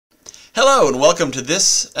Hello and welcome to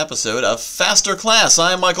this episode of Faster Class.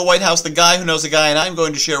 I'm Michael Whitehouse, the guy who knows a guy, and I'm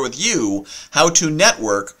going to share with you how to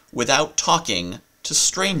network without talking to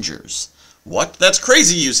strangers. What? That's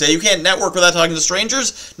crazy, you say. You can't network without talking to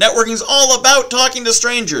strangers? Networking's all about talking to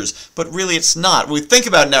strangers. But really it's not. When we think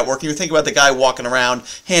about networking, we think about the guy walking around,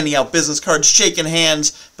 handing out business cards, shaking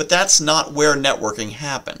hands, but that's not where networking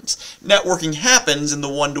happens. Networking happens in the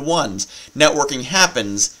one-to-ones. Networking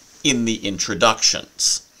happens in the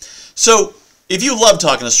introductions. So, if you love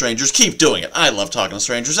talking to strangers, keep doing it. I love talking to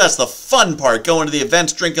strangers. That's the fun part, going to the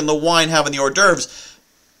events, drinking the wine, having the hors d'oeuvres.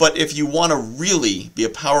 But if you want to really be a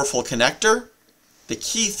powerful connector, the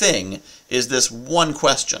key thing is this one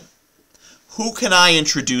question. Who can I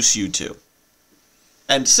introduce you to?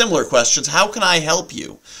 And similar questions, how can I help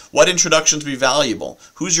you? What introductions would be valuable?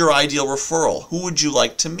 Who's your ideal referral? Who would you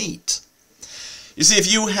like to meet? You see,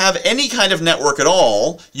 if you have any kind of network at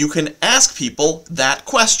all, you can ask people that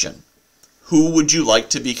question. Who would you like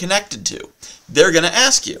to be connected to? They're going to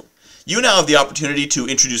ask you. You now have the opportunity to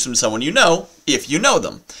introduce them to someone you know, if you know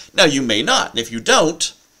them. Now, you may not, and if you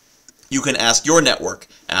don't, you can ask your network.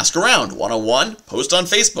 Ask around, one-on-one, post on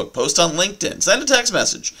Facebook, post on LinkedIn, send a text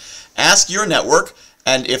message. Ask your network,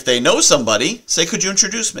 and if they know somebody, say, could you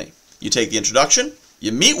introduce me? You take the introduction,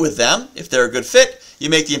 you meet with them. If they're a good fit, you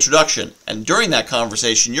make the introduction. And during that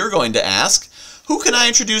conversation, you're going to ask, who can I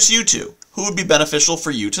introduce you to? Who would be beneficial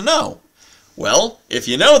for you to know? Well, if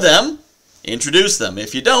you know them, introduce them.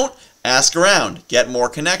 If you don't, ask around. Get more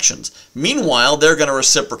connections. Meanwhile, they're going to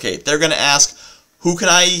reciprocate. They're going to ask, who can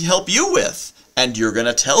I help you with? And you're going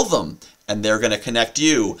to tell them. And they're going to connect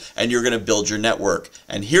you. And you're going to build your network.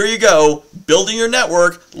 And here you go, building your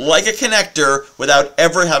network like a connector without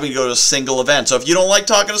ever having to go to a single event. So if you don't like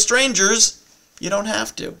talking to strangers, you don't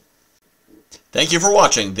have to. Thank you for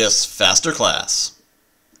watching this Faster Class.